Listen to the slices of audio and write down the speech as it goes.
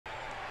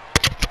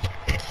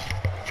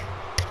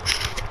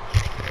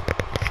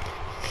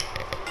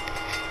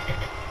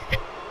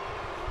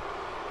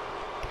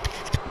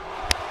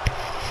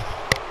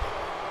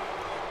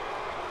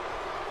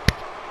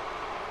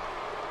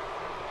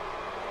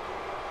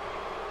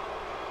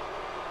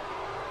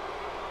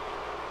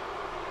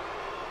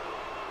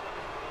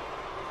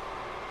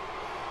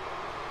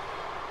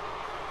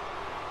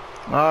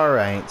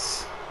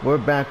Alright, we're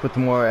back with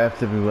more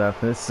FWF.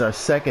 This is our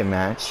second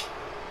match,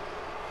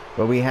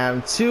 where we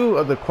have two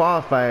of the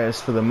qualifiers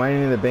for the Money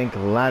in the Bank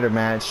ladder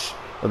match,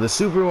 or the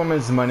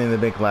Superwoman's Money in the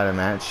Bank ladder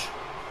match.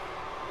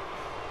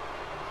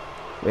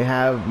 We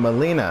have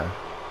Mileena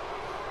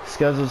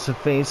scheduled to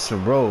face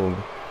Rouge,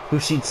 who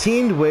she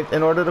teamed with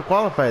in order to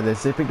qualify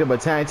this. They picked up a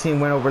tag team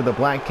win over the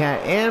Black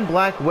Cat and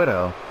Black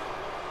Widow,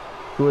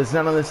 who is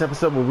not on this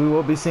episode, but we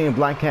will be seeing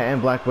Black Cat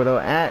and Black Widow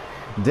at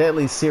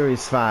Deadly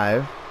Series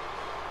 5.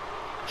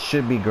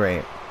 Should be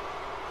great.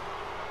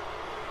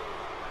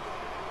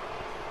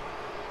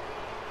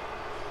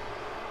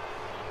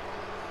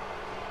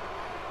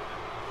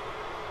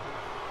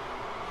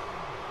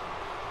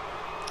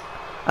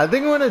 I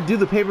think I'm gonna do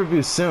the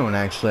pay-per-view soon,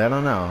 actually. I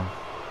don't know.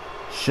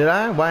 Should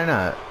I? Why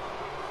not?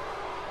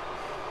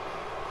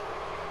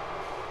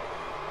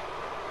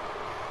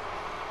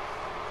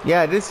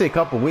 Yeah, I did say a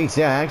couple weeks.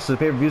 Yeah, actually, the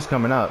pay-per-view's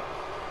coming up.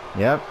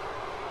 Yep.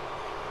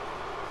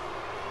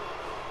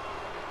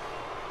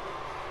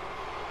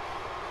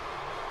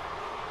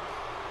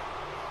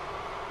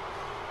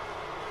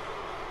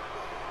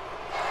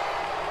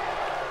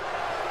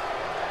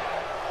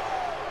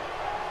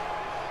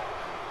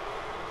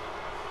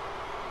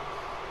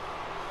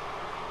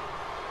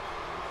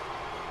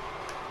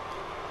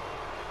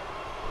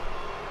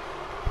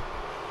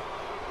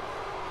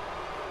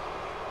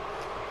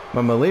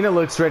 But Mileena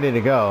looks ready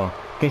to go.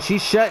 Can she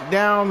shut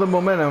down the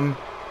momentum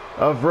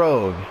of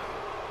Rouge?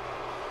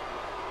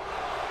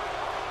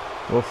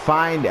 We'll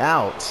find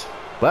out.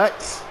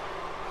 But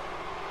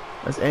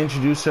let's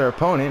introduce her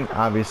opponent,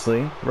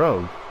 obviously,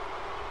 Rouge.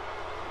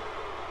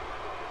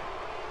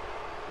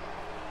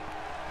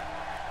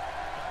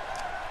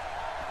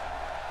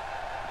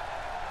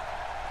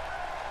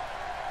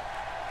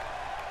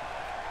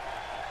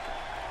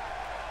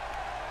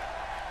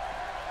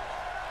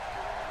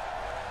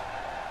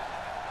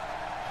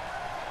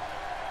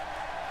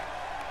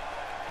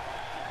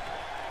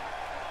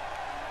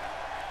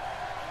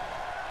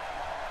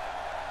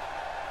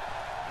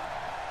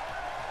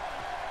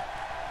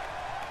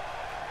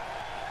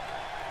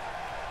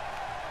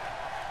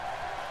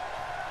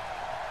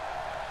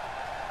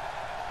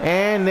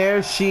 And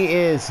there she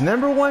is,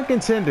 #1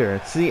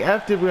 contender to the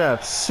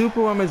FWF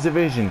Superwomen's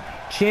Division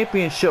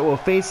Championship.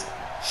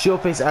 She'll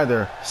face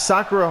either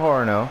Sakura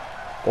Haruno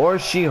or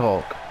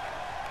She-Hulk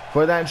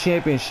for that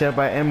championship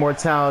by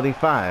Immortality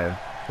 5.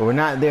 But we're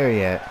not there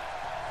yet.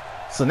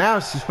 So now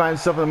she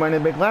finds herself in the Money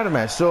in the Bank ladder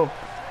match. So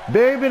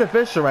very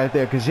beneficial right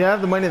there, because you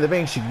have the Money in the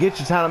Bank. She can get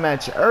your title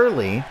match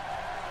early,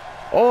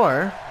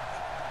 or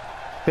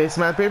face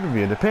them at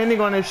pay-per-view, depending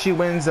on if she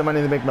wins the Money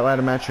in the Bank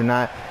ladder match or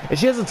not. And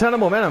she has a ton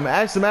of momentum.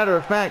 As a matter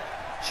of fact,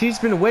 she's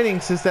been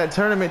winning since that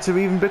tournament to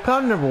even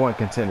become #1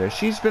 contender.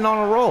 She's been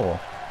on a roll.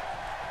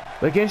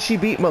 But can she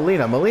beat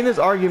Mileena? Mileena's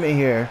argument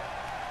here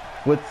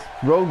with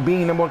Rouge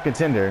being #1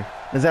 contender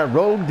is that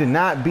Rouge did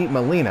not beat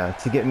Mileena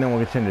to get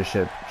 #1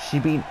 contendership. She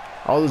beat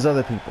all those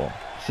other people.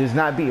 She has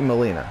not beaten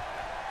Mileena.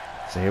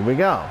 So here we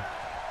go.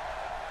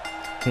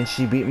 Can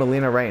she beat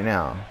Mileena right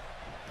now?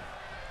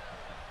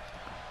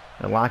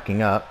 They're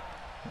locking up.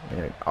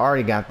 They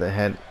already got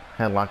the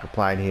headlock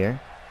applied here.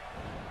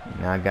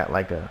 Now I got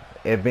like a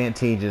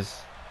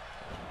advantageous,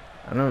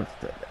 I don't know,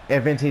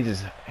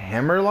 advantageous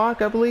hammer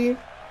lock, I believe.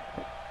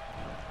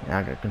 Now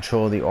I got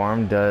control of the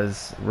arm,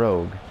 does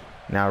Rouge.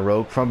 Now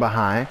Rouge from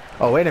behind.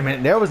 Oh, wait a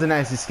minute. There was a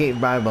nice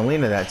escape by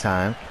Mileena that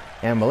time.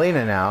 And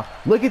Mileena now.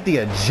 Look at the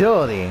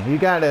agility. You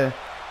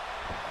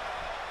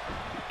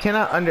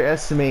cannot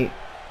underestimate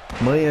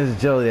Mileena's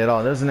agility at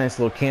all. There's a nice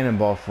little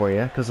cannonball for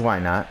you, because why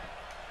not?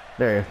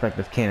 Very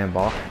effective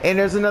cannonball. And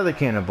there's another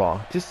cannonball.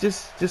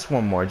 Just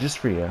one more. Just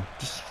for you.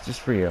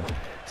 Just for you.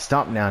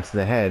 Stomp down to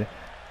the head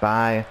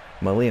by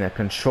Mileena.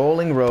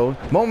 Controlling Rouge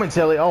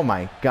momentarily. Oh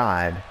my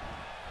god.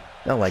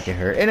 Not like it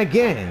hurt. And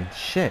again.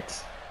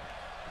 Shit.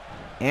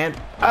 And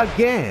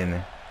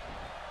again.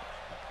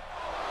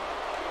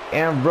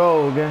 And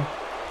Rouge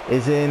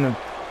is in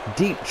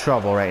deep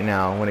trouble right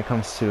now when it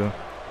comes to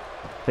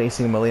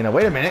facing Mileena.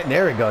 Wait a minute.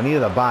 There we go.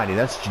 Needed the body.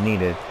 That's what you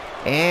needed.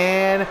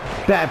 And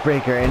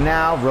backbreaker, and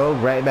now Rouge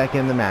right back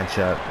in the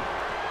matchup.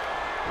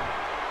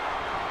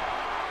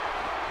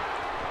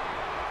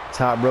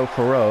 Top rope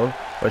for Rouge.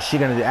 What's she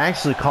gonna do?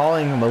 Actually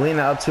calling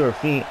Mileena up to her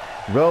feet.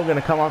 Rouge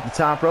gonna come off the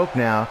top rope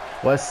now.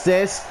 What's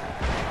this?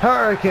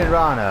 Hurricane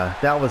Rana.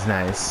 That was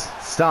nice.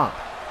 Stomp.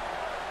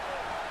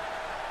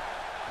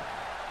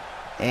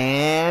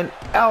 And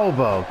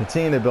elbow.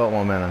 Continue to build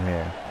momentum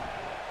here.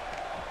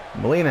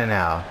 Mileena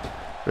now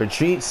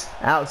retreats.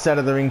 Outside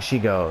of the ring she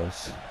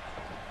goes.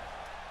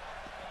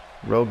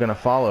 Rouge gonna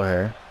follow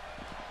her.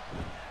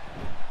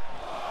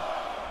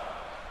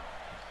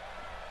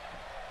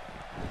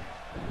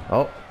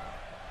 Oh.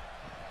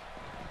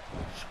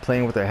 She's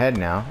playing with her head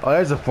now. Oh,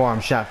 there's a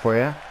forearm shot for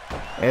you.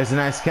 There's a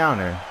nice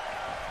counter.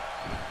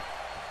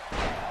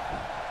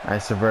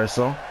 Nice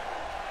reversal.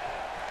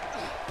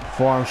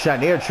 Forearm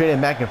shot. They are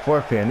trading back and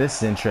forth here, and this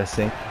is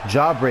interesting.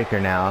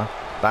 Jawbreaker now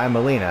by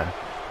Mileena.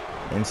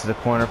 Into the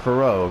corner for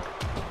Rouge.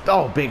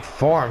 Oh, big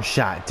forearm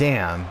shot.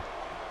 Damn.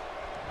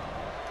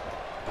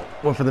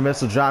 Went for the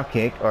missile drop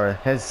kick, or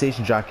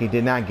hesitation drop kick,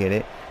 did not get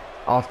it.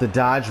 Off the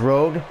dodge,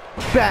 Rogue,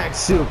 back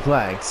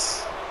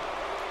suplex.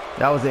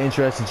 That was an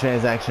interesting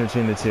transaction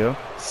between the two.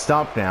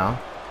 Stomp now.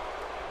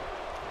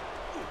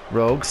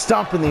 Rogue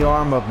stomping the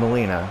arm of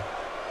Mileena.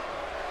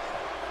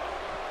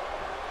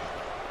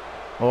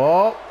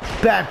 Oh,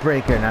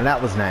 backbreaker. Now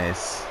that was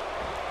nice.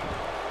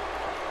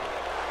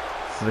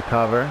 To the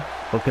cover.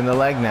 Hooking the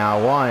leg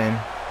now. One.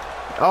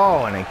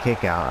 Oh, and a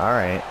kick out. All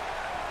right.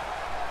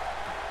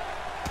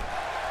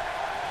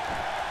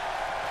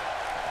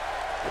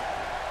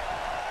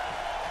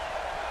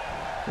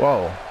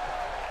 Whoa.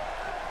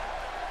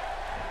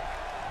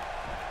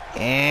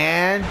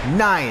 And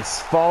nice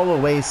fall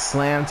away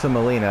slam to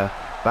Mileena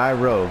by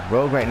Rogue.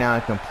 Rogue right now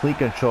in complete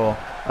control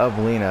of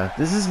Mileena.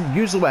 This is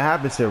usually what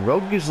happens here.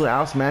 Rogue usually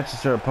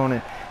outmatches her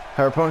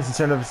opponents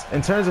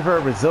in terms of her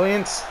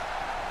resilience,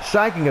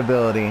 striking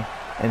ability,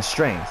 and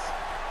strength.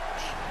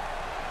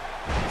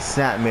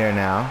 Snapmare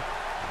now.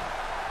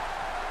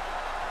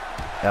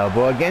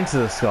 Elbow again to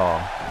the skull.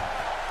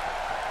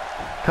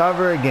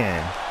 Cover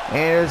again. And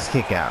there's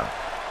kick out.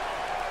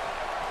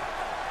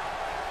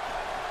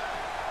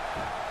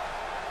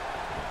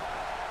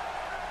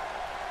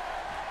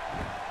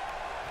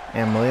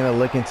 And Mileena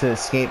looking to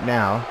escape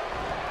now.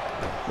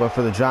 Went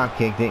for the drop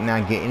kick, did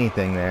not get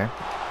anything there.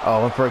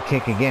 Oh, went for a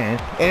kick again.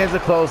 And there's a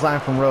clothesline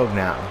from Rogue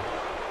now.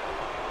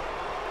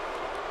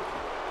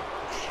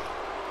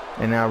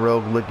 And now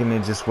Rogue looking to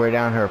just wear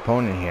down her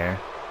opponent here.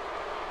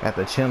 Got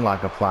the chin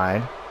lock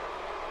applied.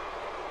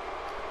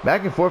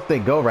 Back and forth they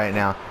go right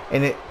now.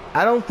 And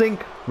I don't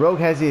think Rogue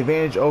has the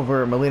advantage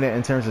over Mileena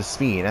in terms of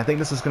speed. I think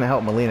this is going to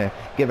help Mileena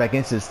get back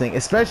into this thing,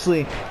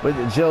 especially with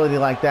agility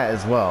like that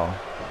as well.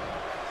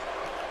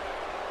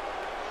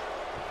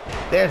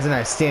 There's a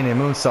nice standing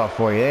moonsault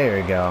for you. There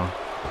you go.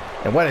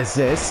 And what is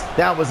this?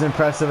 That was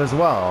impressive as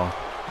well.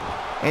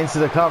 Into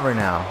the cover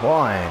now.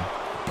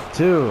 1,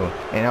 2.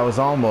 And that was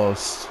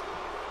almost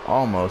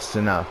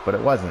enough, but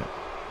it wasn't.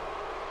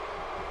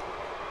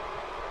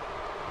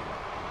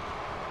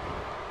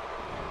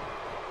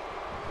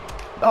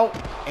 Oh,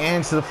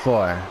 and to the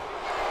floor.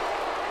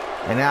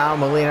 And now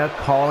Mileena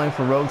calling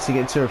for Rogue to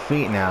get to her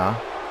feet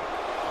now.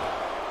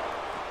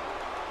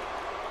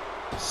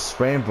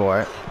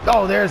 Springboard.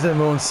 Oh, there's a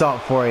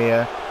moonsault for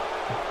you.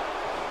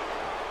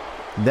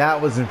 That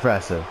was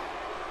impressive.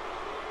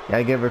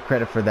 Gotta give her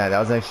credit for that. That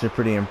was actually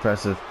pretty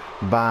impressive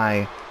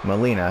by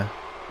Mileena.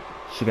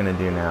 What's she gonna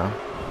do now?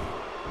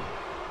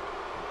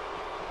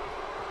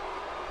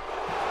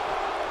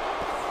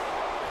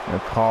 A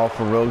call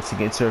for Rogue to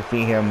get to her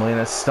feet here.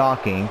 Mileena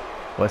stalking.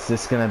 What's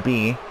this gonna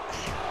be?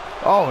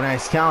 Oh,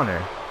 nice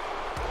counter.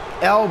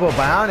 Elbow,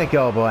 bionic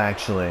elbow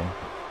actually.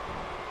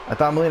 I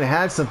thought Mileena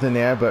had something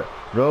there, but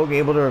Rogue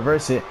able to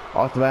reverse it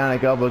off the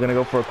bionic elbow. Gonna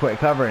go for a quick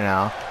cover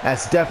now.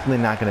 That's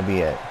definitely not gonna be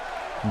it.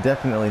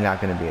 Definitely not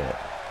gonna be it.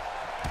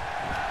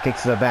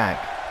 Kicks to the back.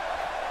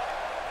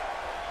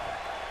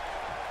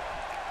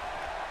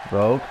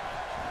 Rogue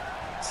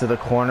to the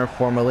corner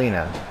for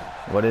Mileena.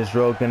 What is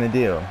Rogue gonna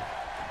do?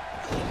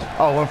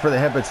 Oh, went for the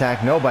hip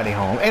attack. Nobody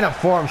home. And a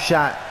forearm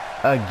shot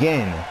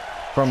again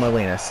from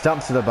Mileena.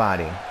 Stumps to the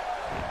body.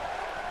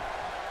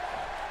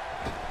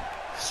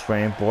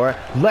 Springboard.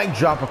 Leg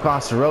drop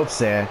across the ropes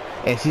there.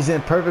 And she's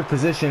in perfect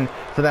position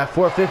for that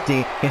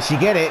 450. Can she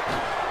get it?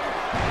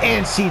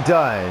 And she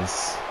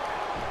does.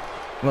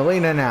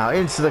 Mileena now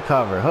into the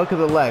cover. Hook of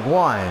the leg.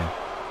 1,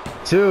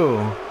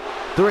 2,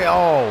 3.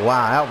 Oh,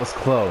 wow. That was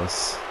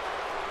close.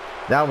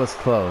 That was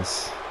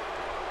close.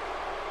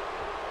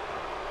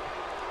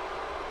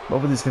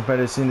 Both of these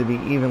competitors seem to be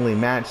evenly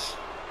matched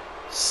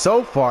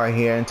so far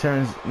here in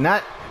terms,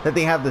 not that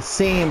they have the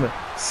same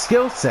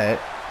skill set,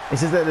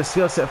 it's just that the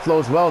skill set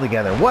flows well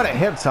together. What a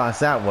hip toss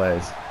that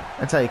was.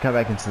 That's how you come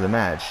back into the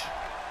match.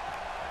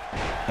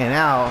 And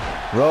now,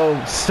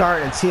 Rogue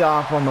starting to tee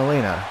off on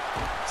Mileena.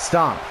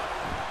 Stomp.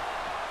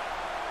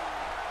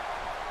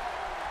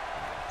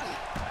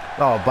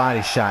 Oh,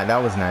 body shot.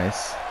 That was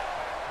nice.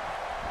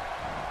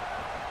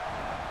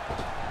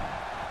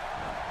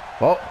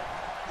 Oh.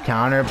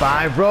 Counter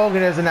by Rogue,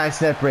 and there's a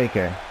nice net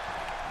breaker.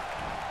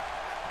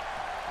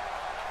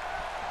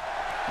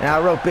 Now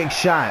Rogue, big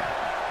shot.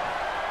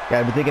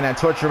 Gotta be thinking that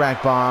torture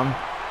rack bomb.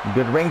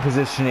 Good ring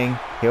positioning.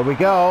 Here we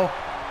go.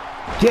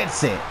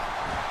 Gets it.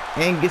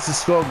 And gets the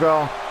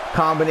Skullgirl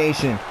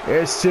combination.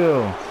 There's 2.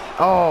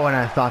 Oh, and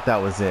I thought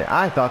that was it.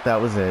 I thought that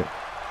was it.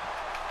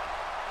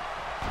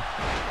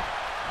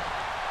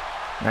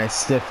 Nice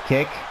stiff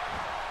kick.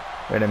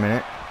 Wait a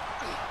minute.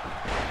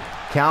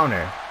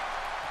 Counter.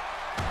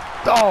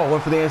 Oh,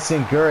 went for the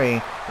instant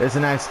Guri. There's a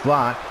nice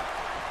block.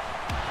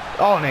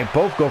 Oh, and they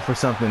both go for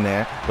something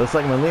there. Looks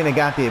like Mileena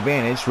got the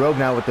advantage. Rogue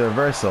now with the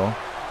reversal.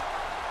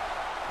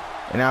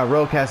 And now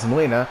Rogue has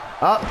Mileena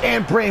up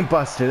and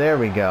brainbuster. There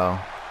we go.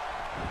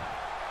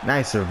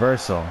 Nice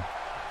reversal.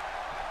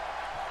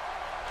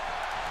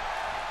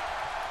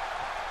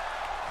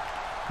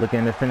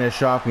 Looking to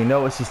finish off. You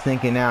know what she's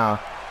thinking now.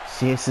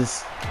 She hits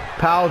this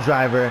pile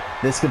driver.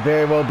 This could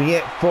very well be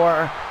it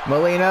for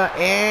Mileena.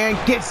 And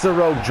gets the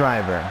Rogue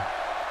driver.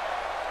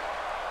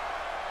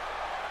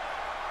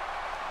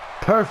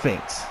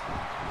 perfect.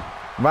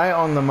 Right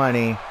on the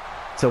money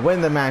to win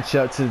the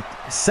matchup, to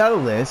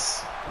settle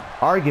this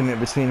argument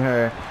between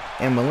her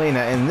and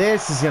Mileena. And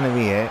this is going to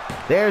be it.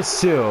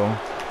 There's two.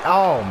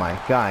 Oh my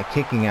god,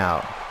 kicking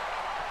out.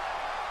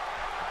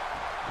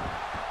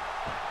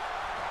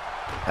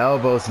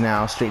 Elbows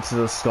now straight to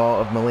the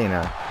skull of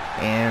Mileena.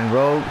 And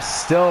Rouge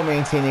still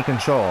maintaining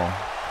control.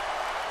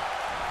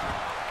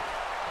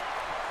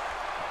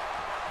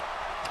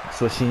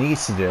 That's what she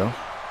needs to do.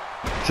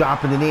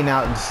 Dropping the knee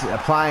now, just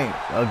applying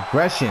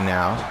aggression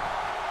now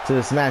to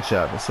this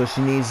matchup. That's what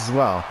she needs as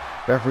well.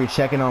 Referee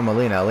checking on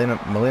Mileena.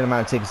 Mileena might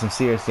have taken some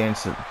serious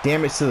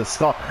damage to the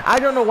skull. I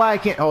don't know why I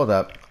can't... Hold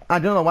up. I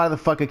don't know why the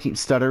fuck I keep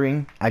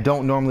stuttering. I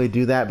don't normally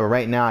do that, but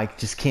right now I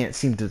just can't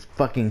seem to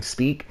fucking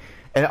speak.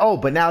 And oh,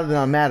 but now that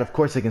I'm mad, of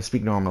course I can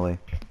speak normally.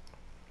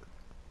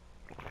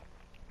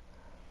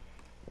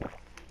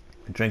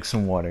 Drink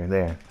some water.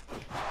 There.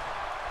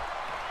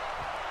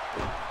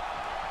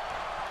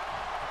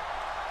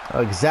 Oh,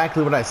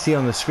 exactly what I see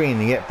on the screen,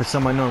 and yet for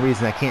some unknown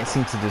reason I can't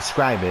seem to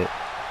describe it.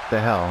 The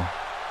hell.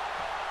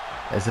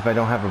 As if I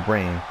don't have a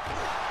brain.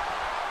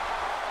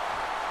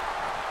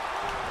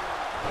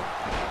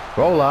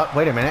 Roll up.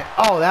 Wait a minute.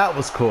 Oh, that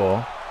was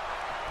cool.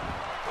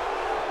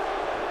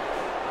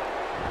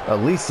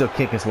 At least they'll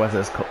kick is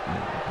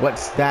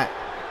what's that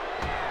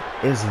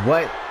is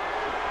what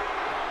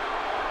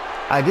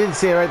I didn't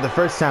say it right the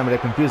first time, but I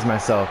confused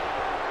myself.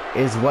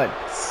 Is what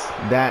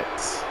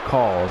that's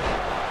called.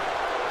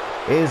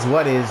 Is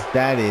what is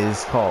that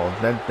is called.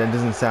 That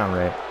doesn't sound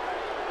right.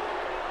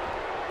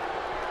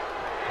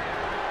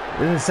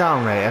 Doesn't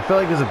sound right. I feel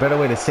like there's a better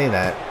way to say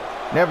that.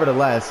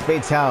 Nevertheless,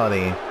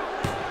 fatality.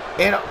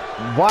 And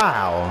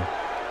wow.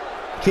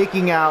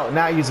 Kicking out,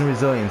 not using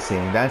resiliency.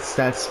 That's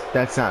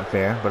not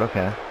fair, but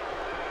okay.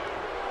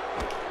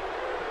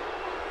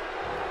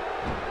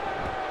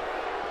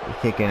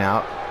 Kicking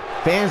out.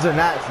 Fans are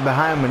not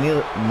behind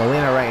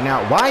Mileena right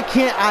now. Why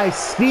can't I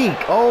speak?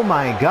 Oh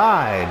my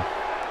god.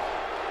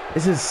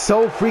 This is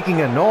so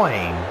freaking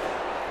annoying.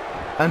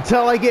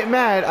 Until I get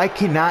mad, I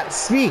cannot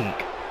speak.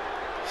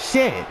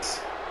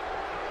 Shit.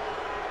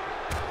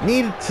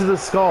 Knee to the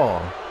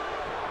skull.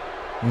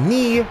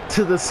 Knee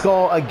to the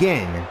skull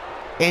again.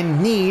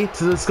 And knee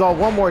to the skull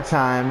one more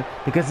time,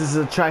 because this is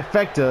a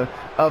trifecta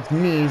of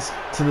knees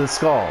to the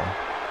skull.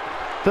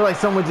 I feel like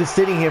someone just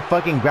sitting here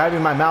fucking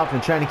grabbing my mouth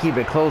and trying to keep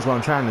it closed while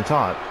I'm trying to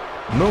talk.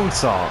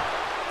 Moonsault.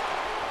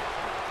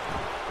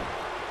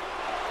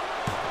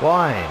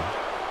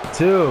 1,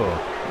 2.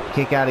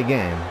 Kick out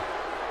again.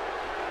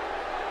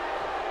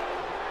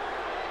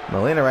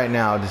 Mileena right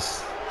now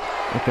just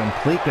in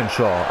complete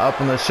control.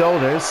 Up on the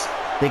shoulders.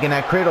 Taking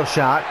that cradle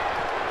shot.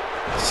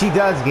 She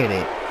does get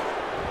it.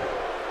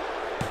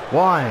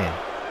 1,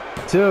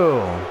 2.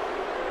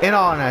 And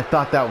oh, and I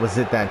thought that was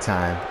it that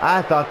time.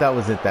 I thought that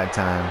was it that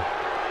time.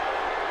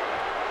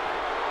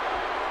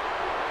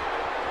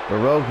 But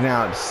Rouge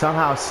now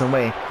somehow, some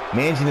way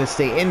managing to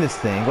stay in this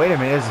thing. Wait a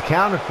minute, there's a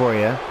counter for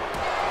you.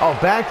 Oh,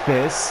 back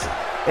fist.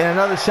 And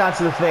another shot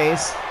to the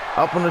face.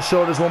 Up on the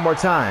shoulders one more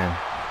time.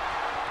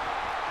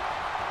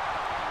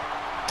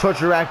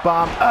 Torture rack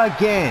bomb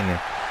again.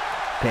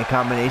 Pin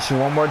combination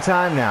one more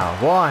time now.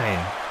 1,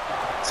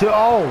 2.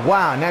 Oh,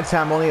 wow. And that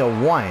time only a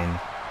 1.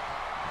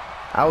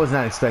 I was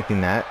not expecting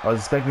that. I was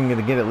expecting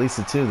to get at least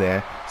a 2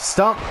 there.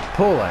 Stump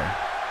puller.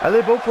 Are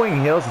they both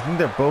wearing heels? I think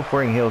they're both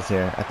wearing heels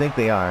here. I think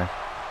they are.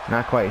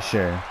 Not quite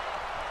sure.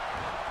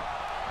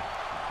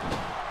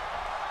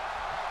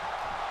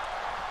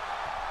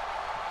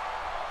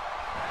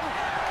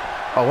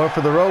 Oh, went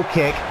for the road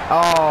kick.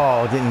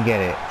 Oh, didn't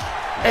get it.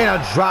 And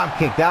a drop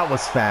kick. That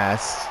was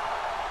fast.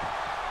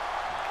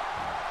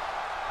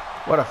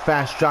 What a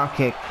fast drop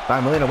kick by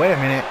Mileena. Wait a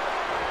minute.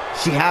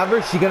 She have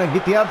her? She gonna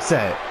get the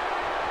upset?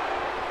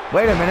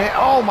 Wait a minute.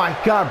 Oh my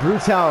god,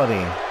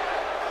 brutality.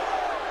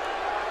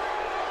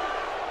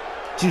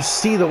 Did you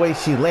see the way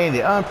she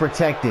landed?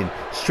 Unprotected.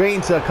 Straight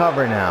into a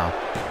cover now.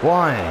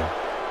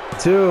 1,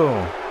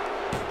 2.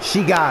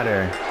 She got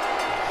her.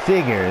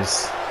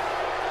 Figures.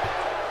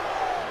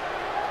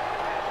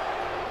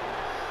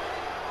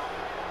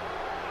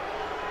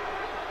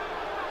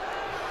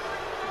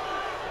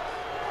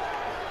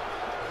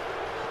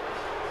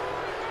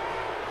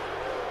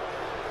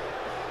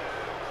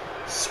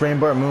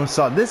 Springboard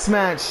moonsault. This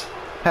match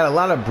had a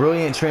lot of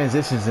brilliant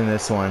transitions in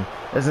this one.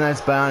 There's a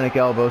nice bionic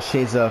elbow,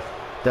 shades of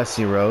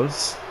Dusty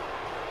Rose.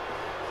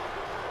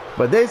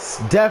 But this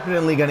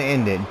definitely gonna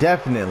end it.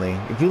 Definitely.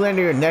 If you land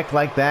on your neck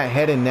like that,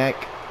 head and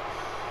neck,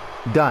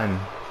 done.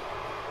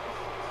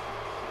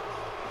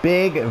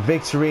 Big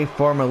victory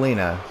for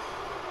Mileena.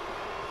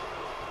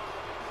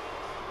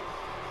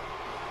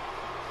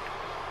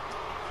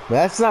 But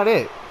that's not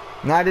it.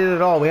 Not it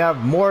at all. We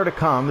have more to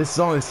come. This is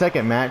only the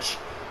second match.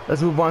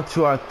 Let's move on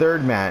to our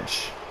third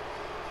match.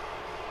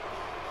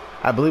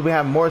 I believe we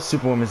have more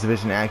Super Women's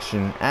Division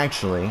action,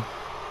 actually.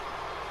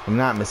 If I'm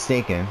not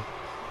mistaken.